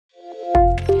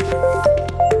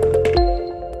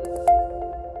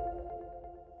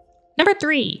Number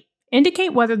 3,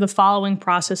 indicate whether the following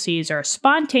processes are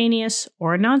spontaneous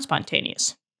or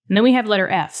non-spontaneous. And then we have letter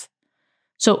F.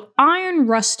 So iron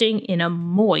rusting in a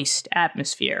moist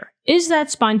atmosphere. Is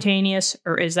that spontaneous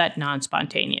or is that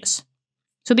non-spontaneous?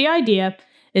 So the idea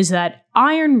is that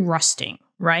iron rusting,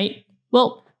 right?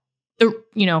 Well,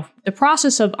 the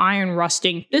process of iron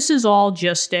rusting, this is all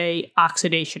just a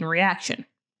oxidation reaction.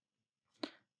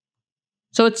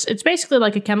 So it's basically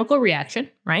like a chemical reaction,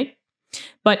 right?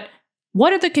 But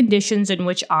what are the conditions in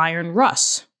which iron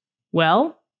rusts?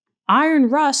 Well, iron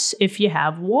rusts if you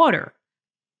have water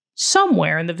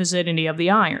somewhere in the vicinity of the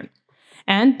iron.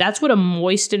 And that's what a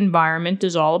moist environment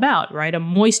is all about, right? A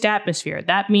moist atmosphere.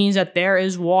 That means that there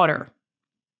is water.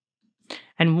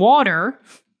 And water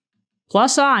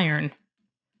plus iron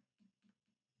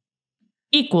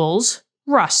equals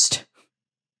rust.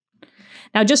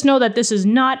 Now just know that this is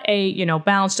not a,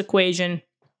 balanced equation,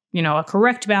 a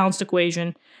correct balanced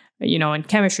equation, in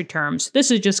chemistry terms.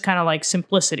 This is just kind of like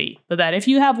simplicity, but that if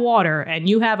you have water and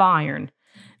you have iron,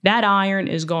 that iron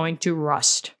is going to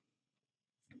rust.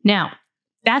 Now,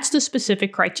 that's the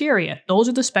specific criteria. Those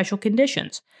are the special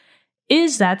conditions.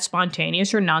 Is that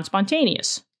spontaneous or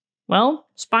non-spontaneous? Well,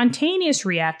 spontaneous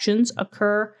reactions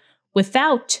occur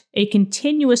without a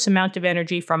continuous amount of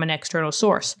energy from an external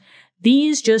source.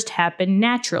 These just happen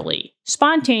naturally.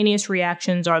 Spontaneous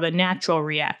reactions are the natural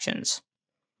reactions.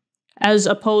 As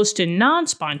opposed to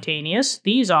non-spontaneous,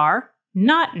 these are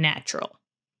not natural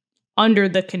under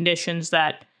the conditions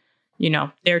that,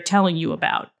 they're telling you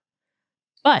about.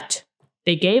 But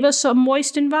they gave us a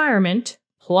moist environment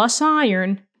plus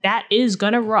iron that is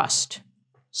going to rust.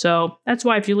 So that's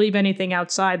why if you leave anything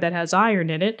outside that has iron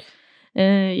in it,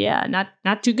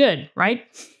 not too good, right?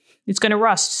 It's going to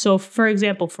rust. So for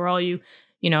example, for all you,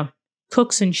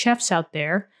 cooks and chefs out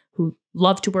there who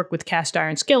love to work with cast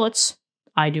iron skillets,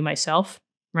 I do myself,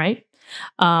 right?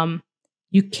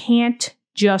 You can't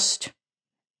just,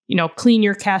 clean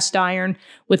your cast iron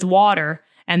with water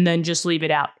and then just leave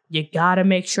it out. You got to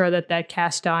make sure that that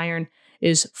cast iron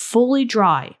is fully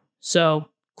dry. So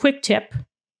quick tip,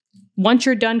 once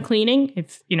you're done cleaning,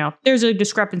 if, there's a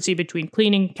discrepancy between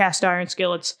cleaning cast iron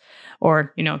skillets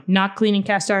or, not cleaning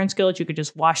cast iron skillets, you could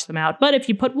just wash them out. But if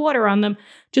you put water on them,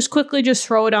 just quickly just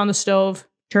throw it on the stove,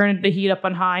 turn the heat up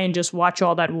on high and just watch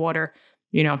all that water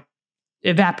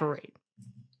evaporate.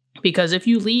 Because if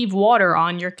you leave water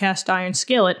on your cast iron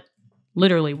skillet,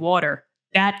 literally water,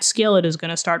 that skillet is going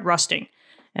to start rusting.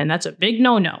 And that's a big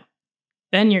no-no.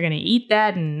 Then you're going to eat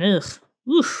that and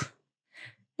oof.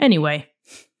 Anyway,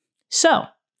 so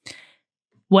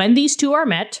when these two are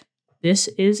met, this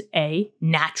is a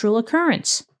natural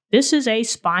occurrence. This is a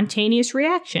spontaneous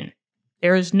reaction.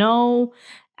 There is no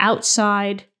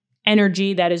outside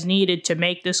energy that is needed to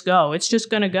make this go. It's just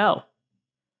going to go.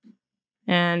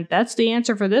 And that's the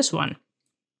answer for this one.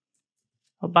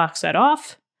 I'll box that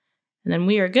off, and then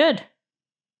we are good.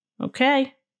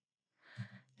 Okay.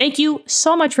 Thank you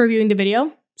so much for viewing the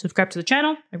video. Subscribe to the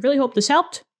channel. I really hope this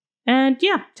helped. And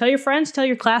yeah, tell your friends, tell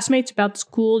your classmates about this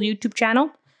cool YouTube channel.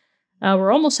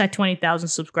 We're almost at 20,000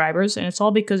 subscribers, and it's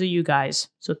all because of you guys.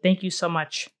 So thank you so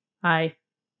much. I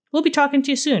will be talking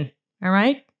to you soon. All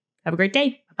right? Have a great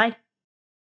day.